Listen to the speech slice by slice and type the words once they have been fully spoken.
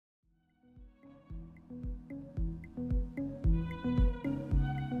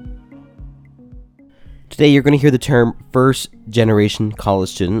Today you're going to hear the term first generation college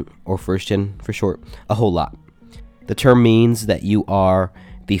student, or first gen for short, a whole lot. The term means that you are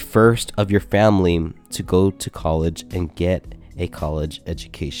the first of your family to go to college and get a college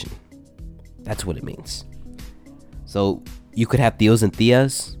education. That's what it means. So you could have tios and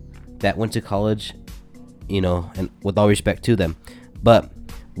tias that went to college, and with all respect to them. But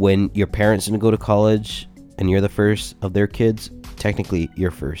when your parents didn't go to college and you're the first of their kids, technically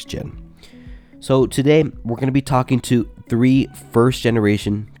you're first gen. So today we're going to be talking to 3 first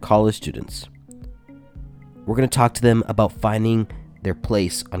generation college students. We're going to talk to them about finding their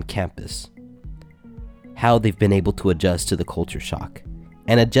place on campus, how they've been able to adjust to the culture shock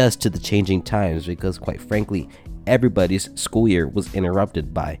and adjust to the changing times, because quite frankly, everybody's school year was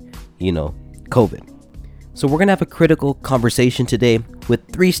interrupted by, COVID. So we're going to have a critical conversation today with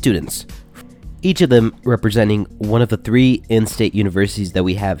 3 students, each of them representing one of the 3 in-state universities that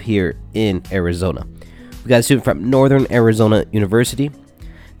we have here in Arizona. We got a student from Northern Arizona University,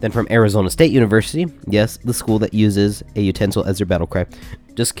 then from Arizona State University, yes, the school that uses a utensil as their battle cry.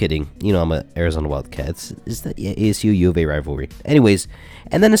 Just kidding, I'm a Arizona Wildcats. It's the ASU U of A rivalry. Anyways,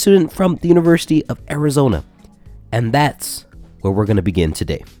 and then a student from the University of Arizona. And that's where we're going to begin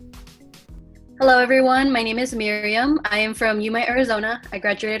today. Hello everyone, my name is Miriam. I am from UMA, Arizona. I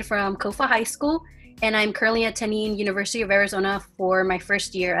graduated from Kofa High School, and I'm currently attending University of Arizona for my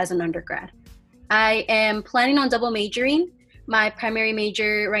first year as an undergrad. I am planning on double majoring. My primary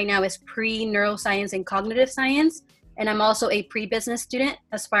major right now is pre-neuroscience and cognitive science, and I'm also a pre-business student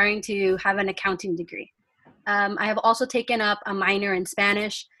aspiring to have an accounting degree. I have also taken up a minor in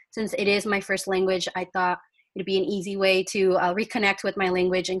Spanish. Since it is my first language, I thought it'd be an easy way to reconnect with my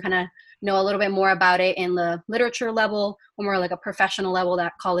language and kind of know a little bit more about it in the literature level, or more like a professional level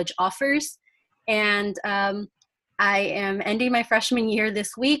that college offers. And I am ending my freshman year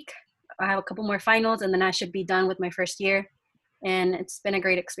this week. I have a couple more finals, and then I should be done with my first year. And it's been a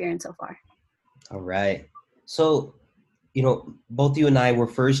great experience so far. All right. So, both you and I were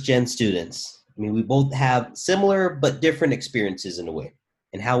first gen students. We both have similar but different experiences in a way,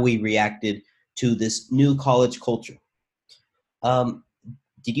 and how we reacted to this new college culture.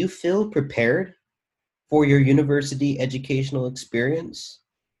 Did you feel prepared for your university educational experience?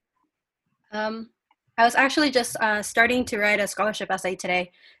 I was actually just starting to write a scholarship essay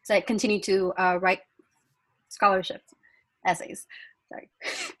today, so I continue to write scholarship essays. Sorry.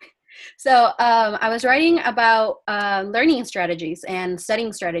 So I was writing about learning strategies and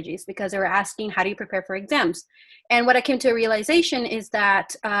studying strategies, because they were asking, how do you prepare for exams? And what I came to a realization is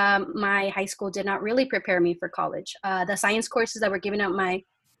that my high school did not really prepare me for college. The science courses that were given at my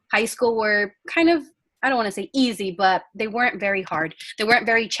high school were kind of, I don't want to say easy, but they weren't very hard. They weren't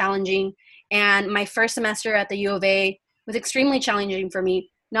very challenging. And my first semester at the U of A was extremely challenging for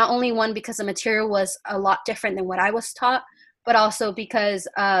me. Not only one, because the material was a lot different than what I was taught, but also because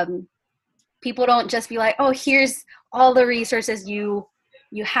people don't just be like, oh, here's all the resources you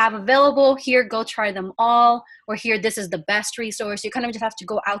have available. Here, go try them all. Or here, this is the best resource. You kind of just have to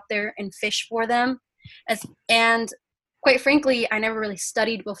go out there and fish for them. And quite frankly, I never really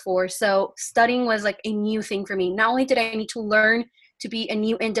studied before. So studying was like a new thing for me. Not only did I need to learn to be a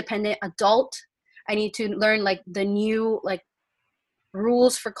new independent adult, I need to learn like the new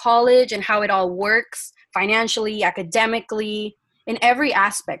rules for college and how it all works financially, academically, in every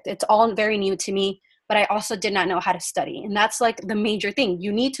aspect. It's all very new to me, but I also did not know how to study. And that's like the major thing.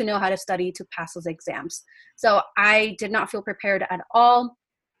 You need to know how to study to pass those exams. So I did not feel prepared at all,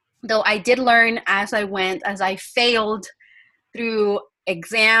 though I did learn as I went, as I failed through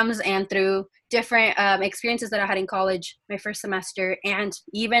exams and through different experiences that I had in college, my first semester, and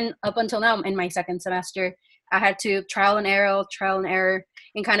even up until now in my second semester. I had to trial and error,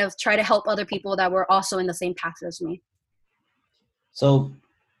 and kind of try to help other people that were also in the same path as me. So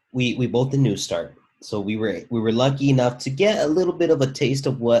we both did New Start. So we were lucky enough to get a little bit of a taste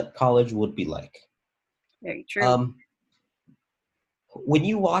of what college would be like. Very true. When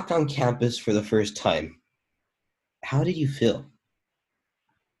you walked on campus for the first time, how did you feel?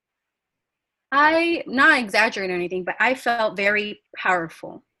 I, not exaggerating or anything, but I felt very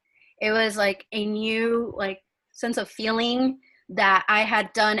powerful. It was like a new sense of feeling that I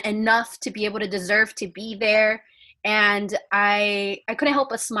had done enough to be able to deserve to be there. And I couldn't help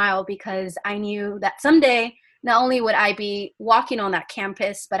but smile, because I knew that someday not only would I be walking on that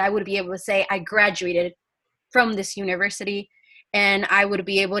campus, but I would be able to say I graduated from this university, and I would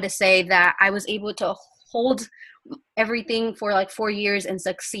be able to say that I was able to hold everything for like 4 years and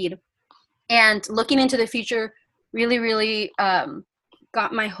succeed. And looking into the future really, really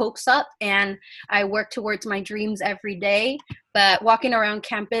got my hopes up and I work towards my dreams every day. But walking around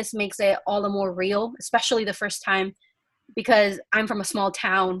campus makes it all the more real, especially the first time, because I'm from a small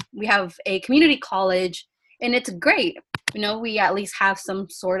town. We have a community college, and it's great. We at least have some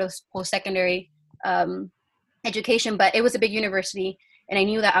sort of post-secondary education, but it was a big university, and I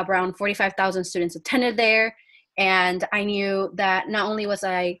knew that around 45,000 students attended there. And I knew that not only was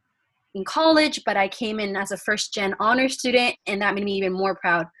I in college, but I came in as a first gen honor student, and that made me even more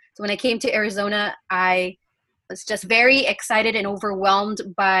proud. So when I came to Arizona, I was just very excited and overwhelmed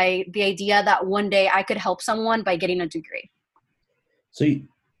by the idea that one day I could help someone by getting a degree. So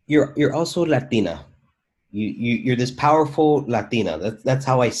you're also Latina. You're this powerful Latina. That's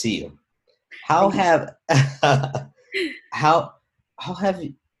how I see you. How have how have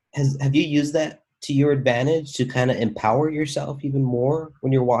you used that to your advantage to kind of empower yourself even more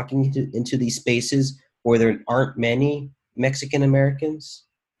when you're walking into these spaces where there aren't many Mexican Americans?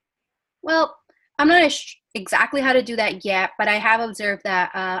 Well, I'm not exactly how to do that yet, but I have observed that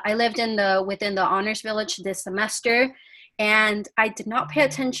I lived within the honors village this semester, and I did not pay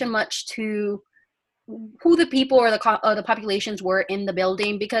attention much to who the people or the populations were in the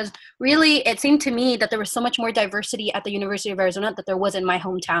building, because really it seemed to me that there was so much more diversity at the University of Arizona that there was in my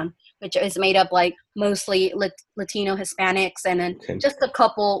hometown, which is made up like mostly Latino, Hispanics, and then just a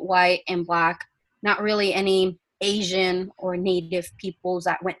couple white and black, not really any Asian or native peoples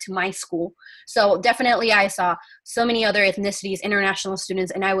that went to my school. So definitely I saw so many other ethnicities, international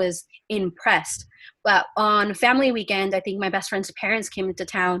students, and I was impressed. But on family weekend, I think my best friend's parents came into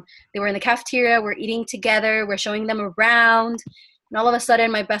town. They were in the cafeteria, we're eating together, we're showing them around. And all of a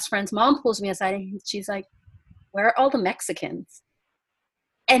sudden, my best friend's mom pulls me aside and she's like, "Where are all the Mexicans?"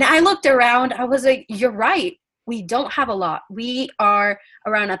 And I looked around, I was like, "You're right. We don't have a lot. We are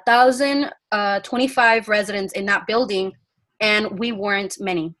around 1,025 residents in that building, and we weren't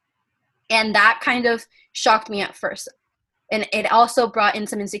many." And that kind of shocked me at first. And it also brought in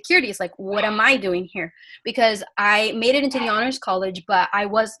some insecurities, like, what am I doing here? Because I made it into the honors college, but I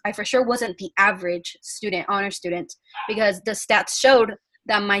for sure wasn't the average honor student, because the stats showed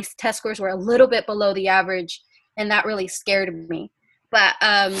that my test scores were a little bit below the average, and that really scared me. But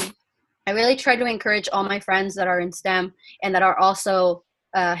I really try to encourage all my friends that are in STEM and that are also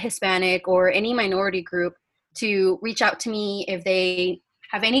Hispanic or any minority group to reach out to me if they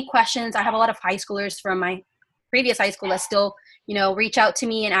have any questions. I have a lot of high schoolers from my previous high school that still, reach out to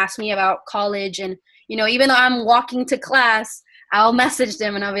me and ask me about college. And, even though I'm walking to class, I'll message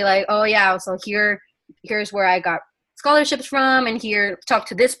them and I'll be like, "Oh yeah, so here's where I got scholarships from, and here, talk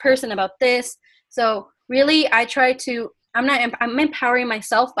to this person about this." So really I try to, I'm empowering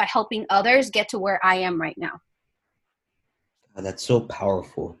myself by helping others get to where I am right now. Oh, that's so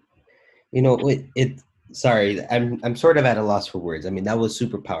powerful. Sorry, I'm sort of at a loss for words. I mean, that was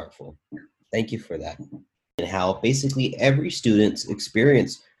super powerful. Thank you for that. And how basically every student's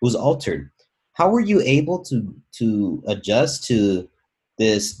experience was altered. How were you able to adjust to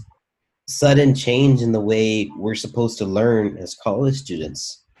this sudden change in the way we're supposed to learn as college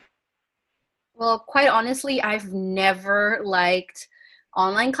students? Well, quite honestly, I've never liked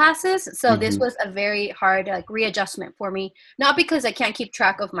online classes, so this was a very hard readjustment for me. Not because I can't keep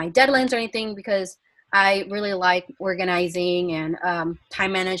track of my deadlines or anything, because I really like organizing and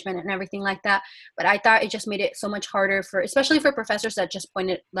time management and everything like that. But I thought it just made it so much harder especially for professors that just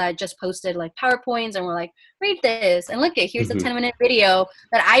posted like PowerPoints and were like, "Read this and look here's a 10-minute video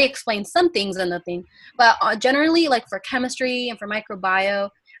that I explained some things and nothing." But generally, like for chemistry and for microbiome,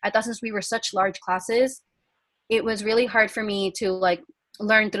 I thought since we were such large classes, it was really hard for me to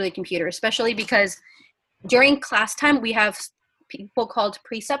learn through the computer, especially because during class time we have people called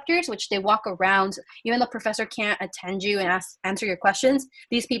preceptors, which they walk around. Even though the professor can't attend you and answer your questions,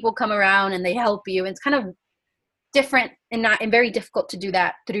 these people come around and they help you. And it's kind of different and very difficult to do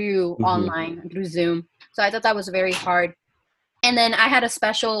that through online, through Zoom. So I thought that was very hard. And then I had a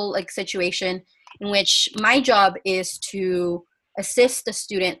special situation in which my job is to assist the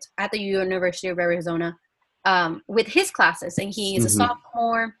student at the University of Arizona with his classes. And he is a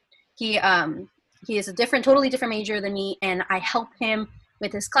sophomore. He is a totally different major than me, and I help him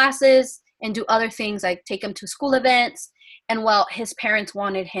with his classes and do other things like take him to school events. And while his parents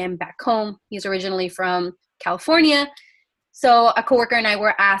wanted him back home, he's originally from California. So a coworker and I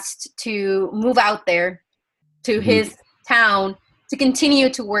were asked to move out there to his town to continue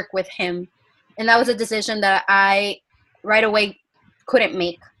to work with him. And that was a decision that I right away couldn't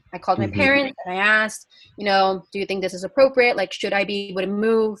make. I called my parents and I asked, "Do you think this is appropriate? Like, should I be able to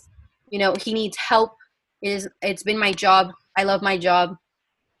move? He needs help. It's been my job. I love my job.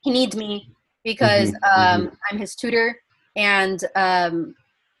 He needs me because I'm his tutor. and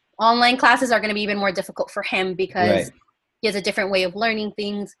online classes are going to be even more difficult for him because Right. he has a different way of learning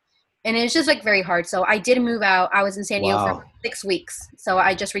things, and it's just like very hard. So I did move out. I was in San Diego for Wow. 6 weeks, so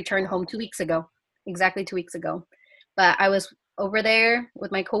I just returned home 2 weeks ago, exactly 2 weeks ago. But I was over there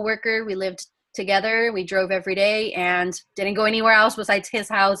with my coworker. We lived together. We drove every day and didn't go anywhere else besides his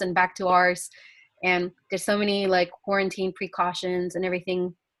house and back to ours. And there's so many like quarantine precautions and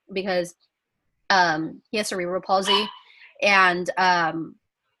everything because he has cerebral palsy, and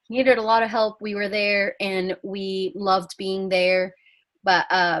he needed a lot of help. We were there and we loved being there, but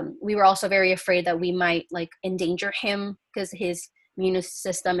we were also very afraid that we might like endanger him because his immune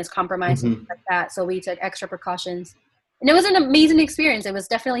system is compromised and things Hmm. like that. So we took extra precautions, and it was an amazing experience. It was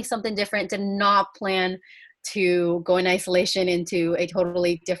definitely something different. Did not plan to go in isolation into a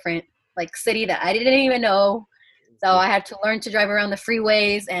totally different like city that I didn't even know. So I had to learn to drive around the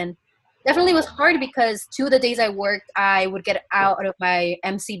freeways, and definitely was hard because 2 of the days I worked, I would get out of my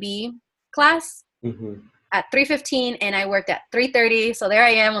MCB class Hmm. at 3:15 and I worked at 3:30. So there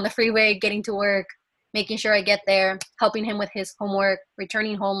I am on the freeway getting to work, making sure I get there, helping him with his homework,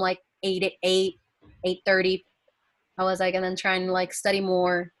 returning home like 8 at 8, 8:30. I was like, and then trying to like study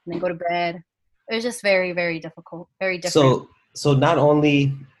more and then go to bed. It was just very, very difficult, very different. So not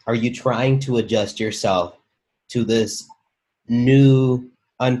only are you trying to adjust yourself to this new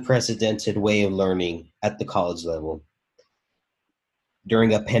unprecedented way of learning at the college level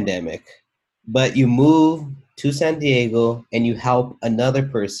during a pandemic, but you move to San Diego and you help another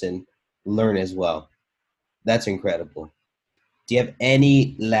person learn as well. That's incredible. Do you have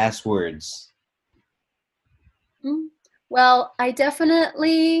any last words? Mm. Well, I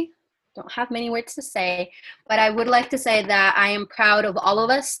definitely don't have many words to say, but I would like to say that I am proud of all of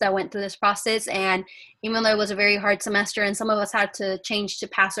us that went through this process. And even though it was a very hard semester and some of us had to change to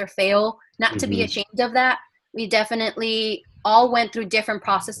pass or fail, not to be Hmm. ashamed of that, we definitely all went through different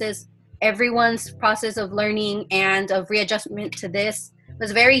processes. Everyone's process of learning and of readjustment to this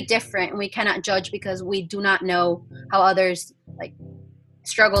was very different, and we cannot judge because we do not know how others like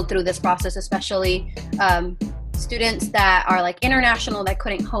struggled through this process, especially students that are like international that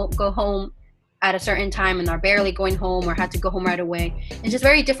couldn't go home at a certain time and are barely going home or had to go home right away. It's just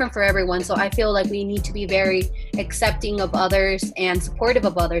very different for everyone. So I feel like we need to be very accepting of others and supportive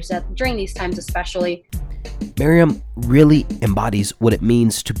of others during these times, especially. Miriam really embodies what it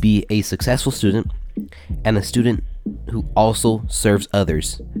means to be a successful student and a student who also serves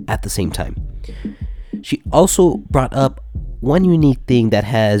others at the same time. She also brought up one unique thing that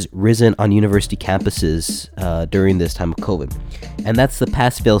has risen on university campuses during this time of COVID, and that's the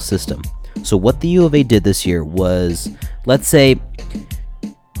pass fail system. So, what the U of A did this year was, let's say,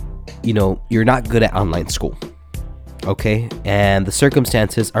 you're not good at online school, okay? And the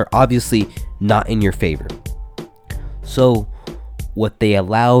circumstances are obviously not in your favor. So, what they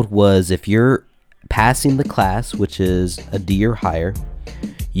allowed was if you're passing the class, which is a D or higher,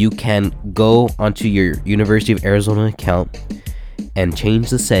 you can go onto your University of Arizona account and change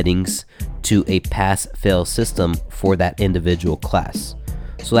the settings to a pass fail system for that individual class.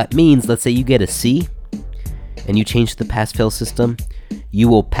 So that means, let's say you get a C and you change the pass fail system, you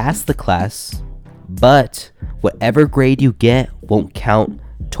will pass the class, but whatever grade you get won't count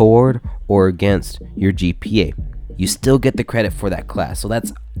toward or against your GPA. You still get the credit for that class. So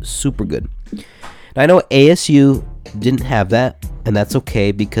that's super good. Now, I know ASU didn't have that, and that's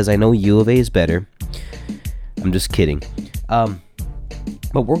okay because I know U of A is better. I'm just kidding.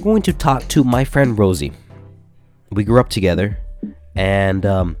 But we're going to talk to my friend Rosie. We grew up together, and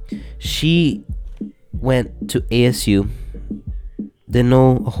she went to ASU. Didn't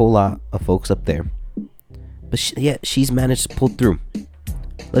know a whole lot of folks up there, but she's managed to pull through.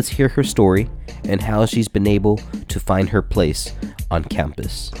 Let's hear her story and how she's been able to find her place on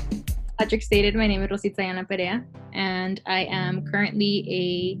campus. Patrick stated, my name is Rosita Yana Perea, and I am currently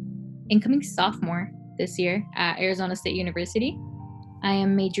a incoming sophomore this year at Arizona State University. I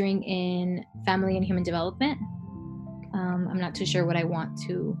am majoring in family and human development. I'm not too sure what I want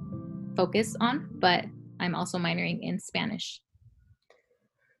to focus on, but I'm also minoring in Spanish.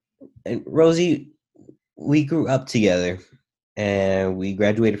 And Rosie, we grew up together and we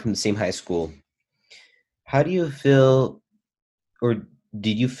graduated from the same high school. How do you feel, or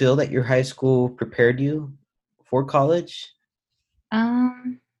did you feel that your high school prepared you for college?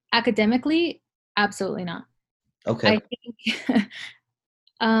 Academically, absolutely not. Okay. I think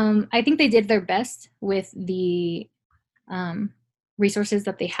I think they did their best with the resources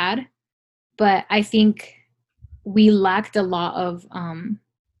that they had, but I think we lacked a lot of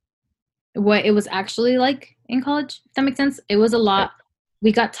what it was actually like in college, if that makes sense. It was a Right. lot.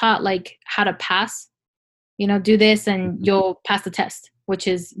 We got taught like how to pass, do this and you'll pass the test, which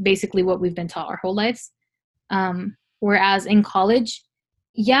is basically what we've been taught our whole lives. Whereas in college,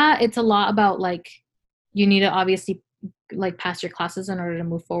 yeah, it's a lot about like, you need to obviously like pass your classes in order to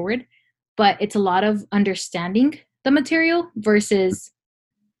move forward, but it's a lot of understanding the material versus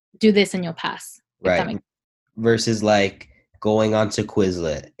do this and you'll pass. Right. Versus like going onto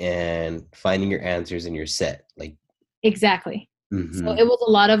Quizlet and finding your answers and you're set. Like exactly. So it was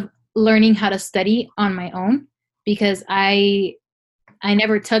a lot of learning how to study on my own, because I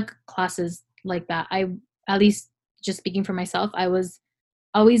never took classes like that. At least just speaking for myself, I was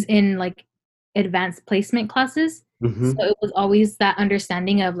always in like advanced placement classes. So it was always that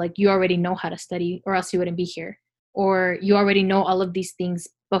understanding of like, you already know how to study or else you wouldn't be here, or you already know all of these things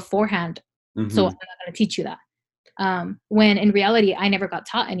beforehand. So I'm not going to teach you that. When in reality, I never got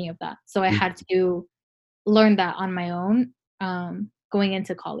taught any of that. So I had to learn that on my own, going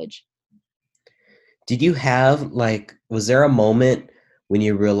into college. Did you have like, was there a moment when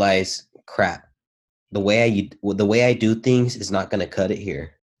you realized, crap, the way I do things is not going to cut it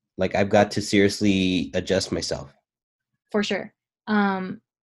here? Like I've got to seriously adjust myself. For sure.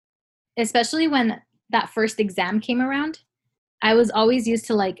 Especially when that first exam came around, I was always used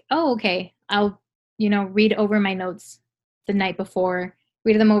to like, oh, okay, I'll, read over my notes the night before,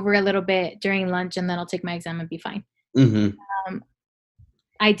 read them over a little bit during lunch, and then I'll take my exam and be fine.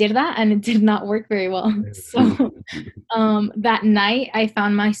 I did that and it did not work very well. So that night I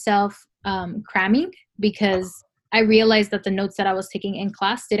found myself cramming, because I realized that the notes that I was taking in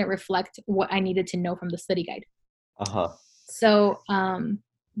class didn't reflect what I needed to know from the study guide. So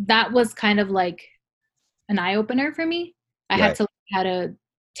that was kind of like an eye-opener for me. I had to learn how to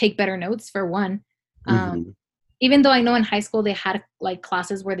take better notes, for one. Even though I know in high school they had like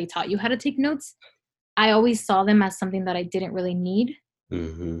classes where they taught you how to take notes, I always saw them as something that I didn't really need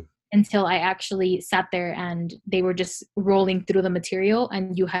until I actually sat there and they were just rolling through the material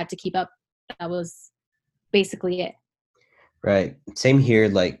and you had to keep up. That was basically it. Right. Same here.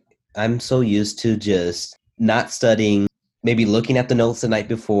 Like I'm so used to just not studying, maybe looking at the notes the night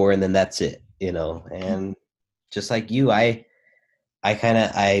before, and then that's it, and just like you, I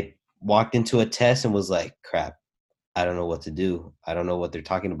walked into a test and was like, crap, I don't know what to do. I don't know what they're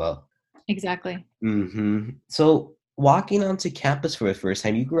talking about. Exactly. So walking onto campus for the first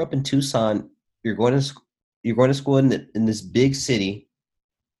time, you grew up in Tucson, you're going to school in this big city.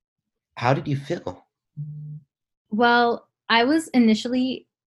 How did you feel? Well, I was initially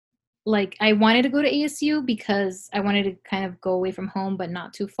like, I wanted to go to ASU because I wanted to kind of go away from home, but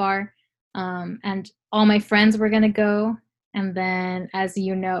not too far. And all my friends were going to go. And then, as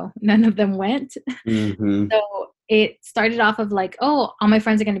you know, none of them went. So it started off of like, oh, all my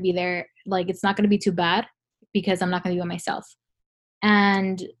friends are going to be there. Like, it's not going to be too bad because I'm not going to be by myself.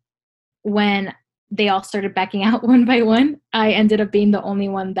 And when they all started backing out one by one, I ended up being the only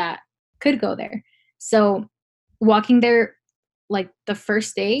one that could go there. So walking there, like the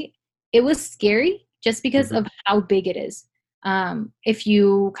first day, it was scary just because of how big it is. If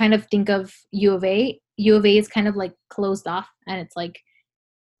you kind of think of U of A is kind of like closed off, and it's like,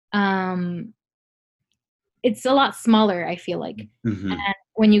 it's a lot smaller, I feel like. And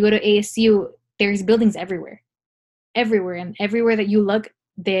when you go to ASU, there's buildings everywhere, and everywhere that you look,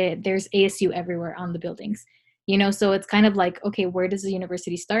 there's ASU everywhere on the buildings, so it's kind of like, okay, where does the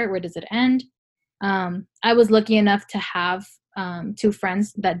university start? Where does it end? I was lucky enough to have two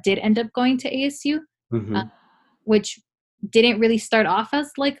friends that did end up going to ASU, which didn't really start off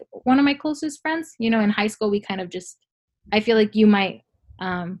as like one of my closest friends. In high school, we kind of just, I feel like you might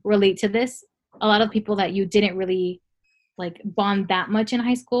relate to this. A lot of people that you didn't really like bond that much in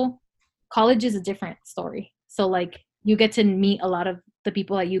high school. College is a different story. So like you get to meet a lot of the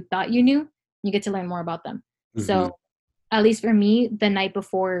people that you thought you knew. You get to learn more about them. So at least for me, the night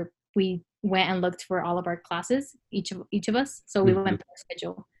before we went and looked for all of our classes, each of us. So we went per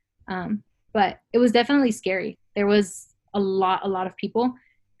schedule. But it was definitely scary. There was a lot of people,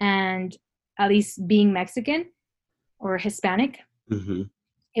 and at least being Mexican or Hispanic,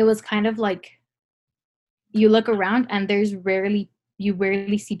 it was kind of like you look around and you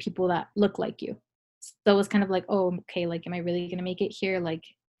rarely see people that look like you. So it was kind of like, oh, okay, like, am I really gonna make it here? Like,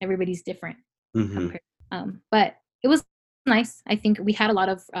 everybody's different. But it was nice. I think we had a lot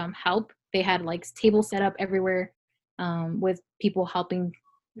of help. They had like tables set up everywhere, with people helping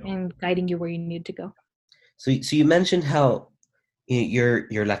and guiding you where you need to go. So you mentioned how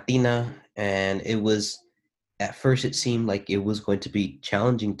you're Latina, and it was, at first it seemed like it was going to be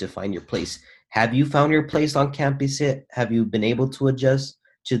challenging to find your place. Have you found your place on campus yet? Have you been able to adjust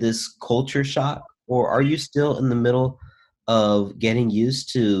to this culture shock, or are you still in the middle of getting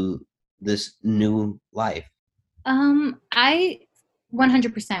used to this new life? I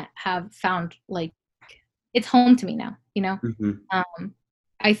 100% have found like it's home to me now, you know? Mm-hmm.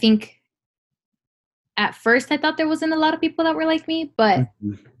 I think at first I thought there wasn't a lot of people that were like me, but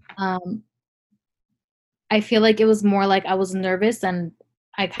Mm-hmm. um, I feel like it was more like I was nervous and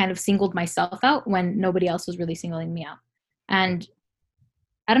I kind of singled myself out when nobody else was really singling me out. And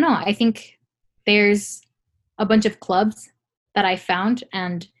I don't know, I think there's a bunch of clubs that I found,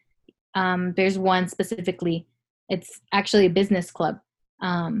 and there's one specifically. It's actually a business club,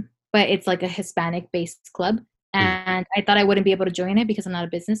 but it's like a Hispanic-based club. And I thought I wouldn't be able to join it because I'm not a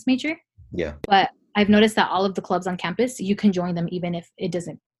business major. Yeah. But I've noticed that all of the clubs on campus, you can join them even if it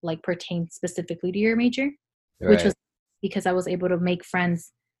doesn't like pertain specifically to your major, which was because I was able to make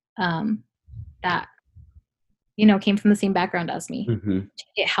friends that came from the same background as me. Mm-hmm.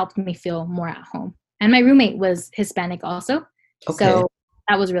 It helped me feel more at home. And my roommate was Hispanic also, so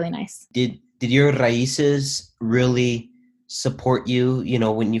that was really nice. Did your raíces really support you,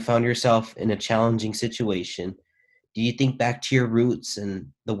 when you found yourself in a challenging situation? Do you think back to your roots and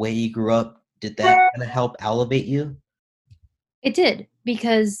the way you grew up, did that kind of help elevate you? It did,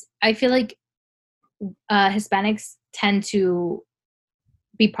 because I feel like Hispanics tend to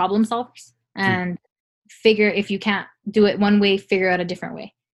be problem solvers and figure, if you can't do it one way, figure out a different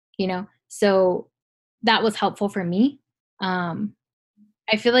way, so that was helpful for me.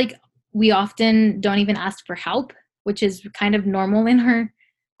 I feel like we often don't even ask for help, which is kind of normal in her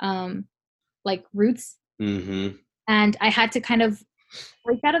like roots. Mm-hmm. And I had to kind of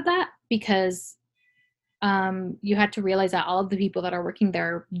break out of that, because you had to realize that all of the people that are working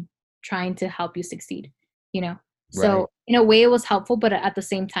there are trying to help you succeed, so in a way it was helpful, but at the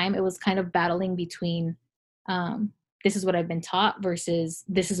same time it was kind of battling between this is what I've been taught versus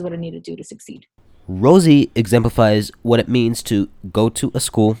this is what I need to do to succeed. Rosie exemplifies what it means to go to a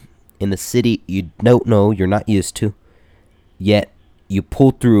school in a city you don't know, you're not used to, yet you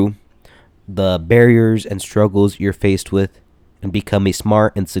pull through the barriers and struggles you're faced with and become a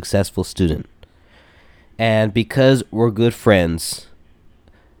smart and successful student. And because we're good friends,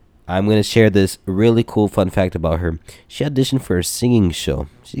 I'm going to share this really cool fun fact about her. She auditioned for a singing show.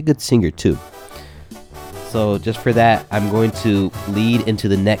 She's a good singer too. So just for that, I'm going to lead into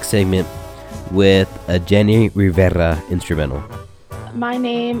the next segment with a Jenny Rivera instrumental. My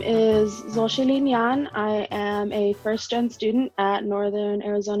name is Xochitl Yan. I am a first-gen student at Northern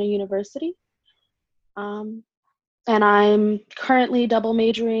Arizona University. And I'm currently double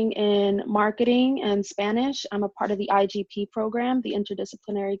majoring in marketing and Spanish. I'm a part of the IGP program, the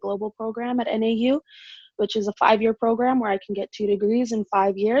Interdisciplinary Global Program at NAU, which is a 5-year program where I can get 2 degrees in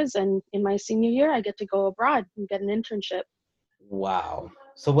 5 years. And in my senior year, I get to go abroad and get an internship. Wow.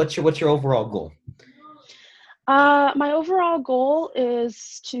 So what's your overall goal? My overall goal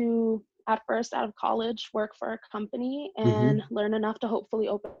is to, at first out of college, work for a company and learn enough to hopefully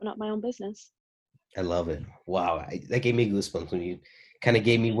open up my own business. I love it. Wow. That gave me goosebumps when you kind of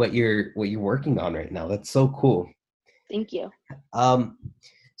gave me what you're working on right now. That's so cool. Thank you.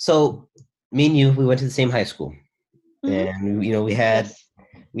 So me and you, we went to the same high school, and we had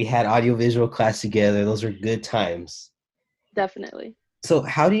audiovisual class together. Those are good times. Definitely. So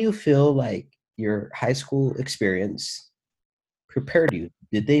how do you feel like your high school experience prepared you?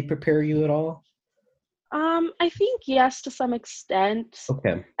 Did they prepare you at all? I think yes, to some extent.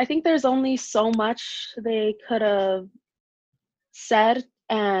 Okay. I think there's only so much they could have said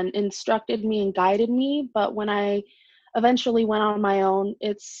and instructed me and guided me, but when I eventually went on my own,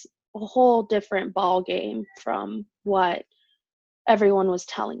 it's a whole different ball game from what everyone was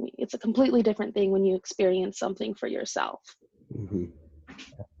telling me. It's a completely different thing when you experience something for yourself. Mm-hmm.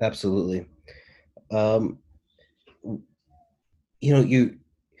 Absolutely.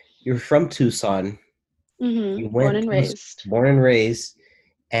 You're from Tucson. You went born and raised,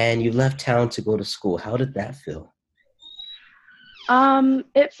 and you left town to go to school. How did that feel?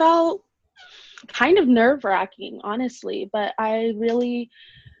 It felt kind of nerve-wracking, honestly, but I really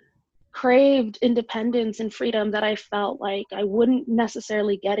craved independence and freedom that I felt like I wouldn't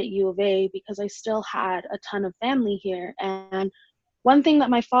necessarily get at U of A because I still had a ton of family here. And one thing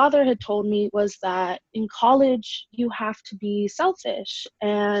that my father had told me was that in college, you have to be selfish.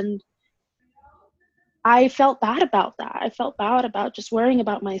 And I felt bad about that. I felt bad about just worrying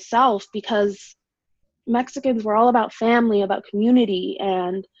about myself, because Mexicans were all about family, about community.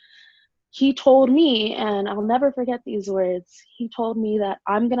 And he told me, and I'll never forget these words, he told me that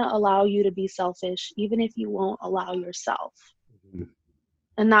I'm going to allow you to be selfish, even if you won't allow yourself. Mm-hmm.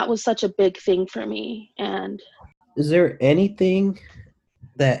 And that was such a big thing for me. And is there anything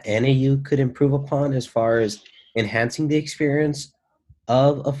that NAU could improve upon as far as enhancing the experience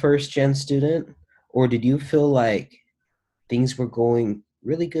of a first gen student, or did you feel like things were going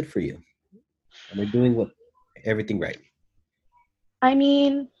really good for you and they're doing what everything right? I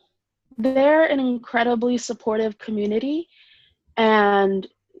mean, they're an incredibly supportive community, and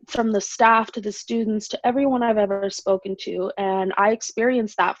from the staff to the students to everyone I've ever spoken to, and I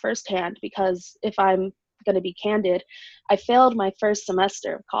experienced that firsthand because if I'm going to be candid, I failed my first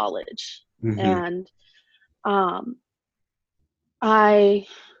semester of college, Mm-hmm. and um, I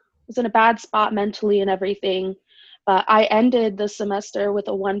was in a bad spot mentally and everything, but I ended the semester with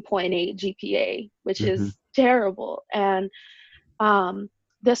a 1.8 GPA, which Mm-hmm. is terrible. And um,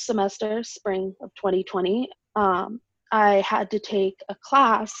 this semester, spring of 2020, I had to take a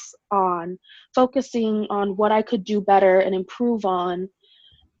class on focusing on what I could do better and improve on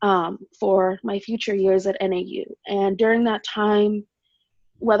for my future years at NAU. And during that time,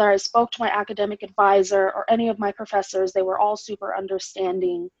 whether I spoke to my academic advisor or any of my professors, they were all super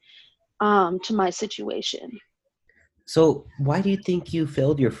understanding to my situation. So, why do you think you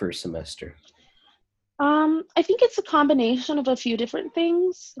failed your first semester? I think it's a combination of a few different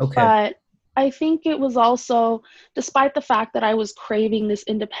things, Okay. but I think it was also, despite the fact that I was craving this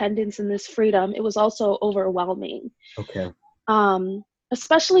independence and this freedom, it was also overwhelming. Okay.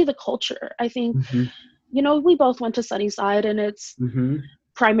 Especially the culture. I think, Mm-hmm. we both went to Sunnyside and it's Mm-hmm.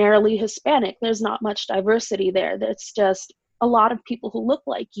 primarily Hispanic. There's not much diversity there. That's just a lot of people who look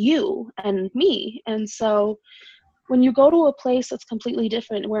like you and me. And so when you go to a place that's completely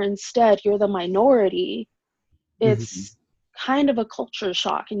different, where instead you're the minority, Mm-hmm. it's kind of a culture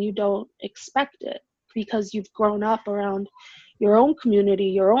shock and you don't expect it because you've grown up around your own community,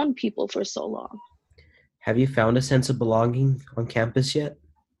 your own people for so long. Have you found a sense of belonging on campus yet?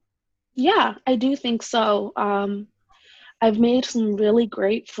 Yeah, I do think so. I've made some really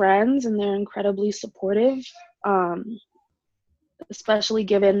great friends and they're incredibly supportive, um, especially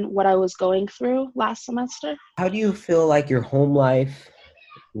given what I was going through last semester. How do you feel like your home life,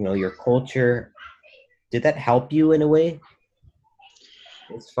 your culture, did that help you in a way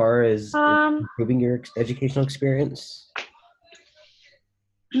as far as Um, improving your educational experience?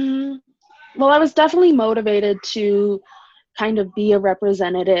 well, I was definitely motivated to kind of be a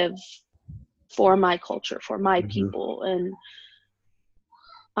representative for my culture, for my Mm-hmm. people. And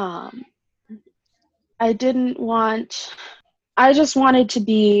um, I didn't want, I just wanted to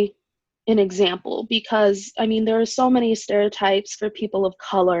be an example because, I mean, there are so many stereotypes for people of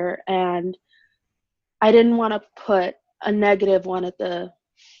color, and I didn't want to put a negative one at the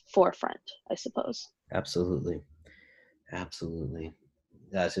forefront, I suppose. Absolutely. Absolutely.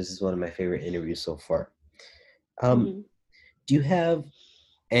 Yes, this is one of my favorite interviews so far. Um, Mhm. do you have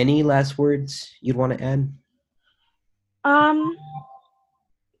any last words you'd want to add? Um,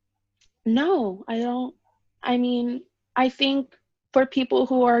 no, I don't. I mean, I think for people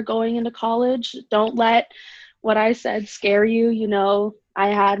who are going into college, don't let what I said scare you. I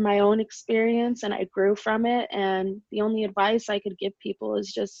had my own experience and I grew from it. And the only advice I could give people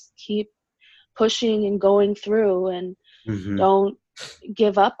is just keep pushing and going through and Mm-hmm. don't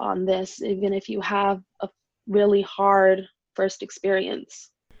give up on this, even if you have a really hard first experience.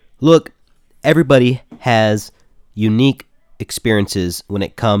 Look, everybody has unique experiences when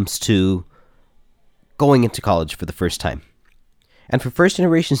it comes to going into college for the first time. And for first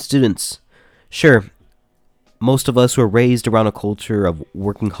generation students, sure, most of us were raised around a culture of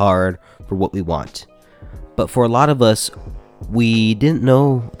working hard for what we want. But for a lot of us, we didn't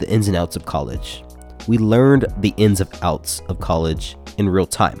know the ins and outs of college. We learned the ins and outs of college in real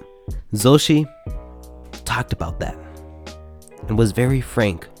time. Xochitl talked about that and was very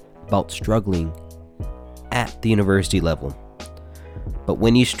frank about struggling at the university level. But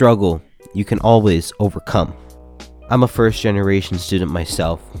when you struggle, you can always overcome. I'm a first generation student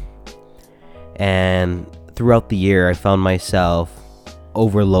myself, and throughout the year I found myself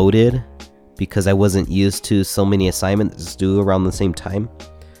overloaded because I wasn't used to so many assignments due around the same time.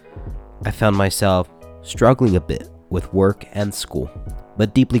 I found myself struggling a bit with work and school,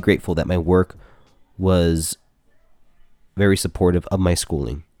 but deeply grateful that my work was very supportive of my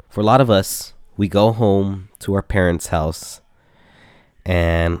schooling. For a lot of us, we go home to our parents' house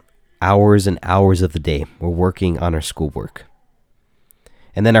and hours and hours of the day we're working on our schoolwork.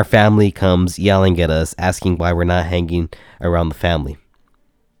 And then our family comes yelling at us, asking why we're not hanging around the family.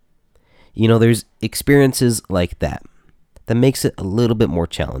 There's experiences like that makes it a little bit more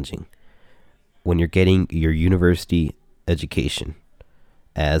challenging when you're getting your university education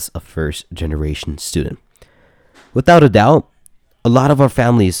as a first generation student. Without a doubt, a lot of our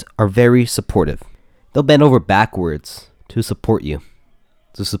families are very supportive. They'll bend over backwards to support you,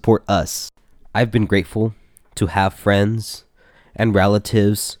 to support us. I've been grateful to have friends and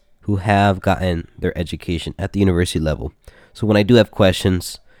relatives who have gotten their education at the university level. So when I do have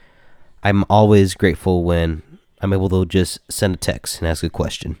questions, I'm always grateful when I'm able to just send a text and ask a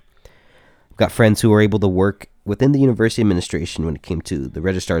question. I've got friends who are able to work within the university administration when it came to the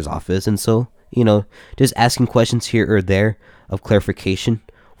registrar's office. And so, just asking questions here or there of clarification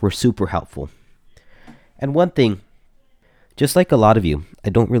were super helpful. And one thing, just like a lot of you, I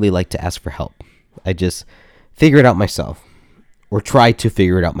don't really like to ask for help. I just figure it out myself, or try to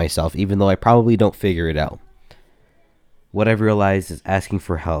figure it out myself, even though I probably don't figure it out. What I've realized is asking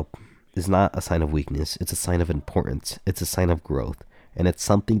for help is not a sign of weakness. It's a sign of importance. It's a sign of growth. And it's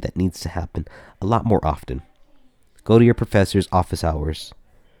something that needs to happen a lot more often. Go to your professor's office hours.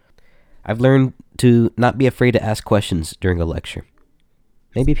 I've learned to not be afraid to ask questions during a lecture.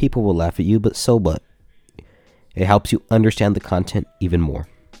 Maybe people will laugh at you, but so what? It helps you understand the content even more.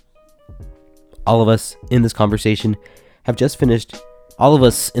 All of us in this conversation have just finished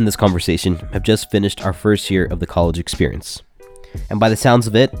our first year of the college experience. And by the sounds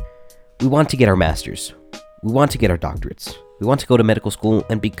of it, we want to get our masters. We want to get our doctorates. We want to go to medical school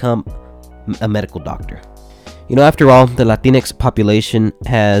and become a medical doctor. After all, the Latinx population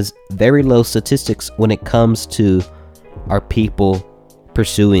has very low statistics when it comes to our people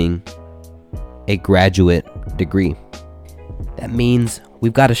pursuing a graduate degree. That means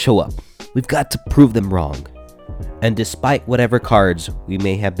we've got to show up. We've got to prove them wrong. And despite whatever cards we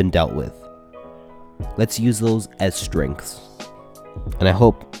may have been dealt with, let's use those as strengths. And I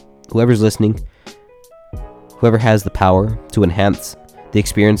hope whoever's listening, whoever has the power to enhance the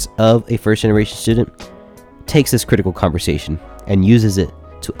experience of a first generation student, takes this critical conversation and uses it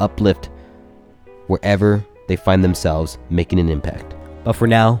to uplift wherever they find themselves making an impact. But for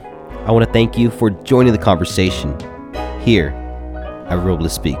now, I want to thank you for joining the conversation here at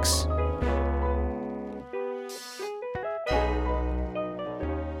Robles Speaks.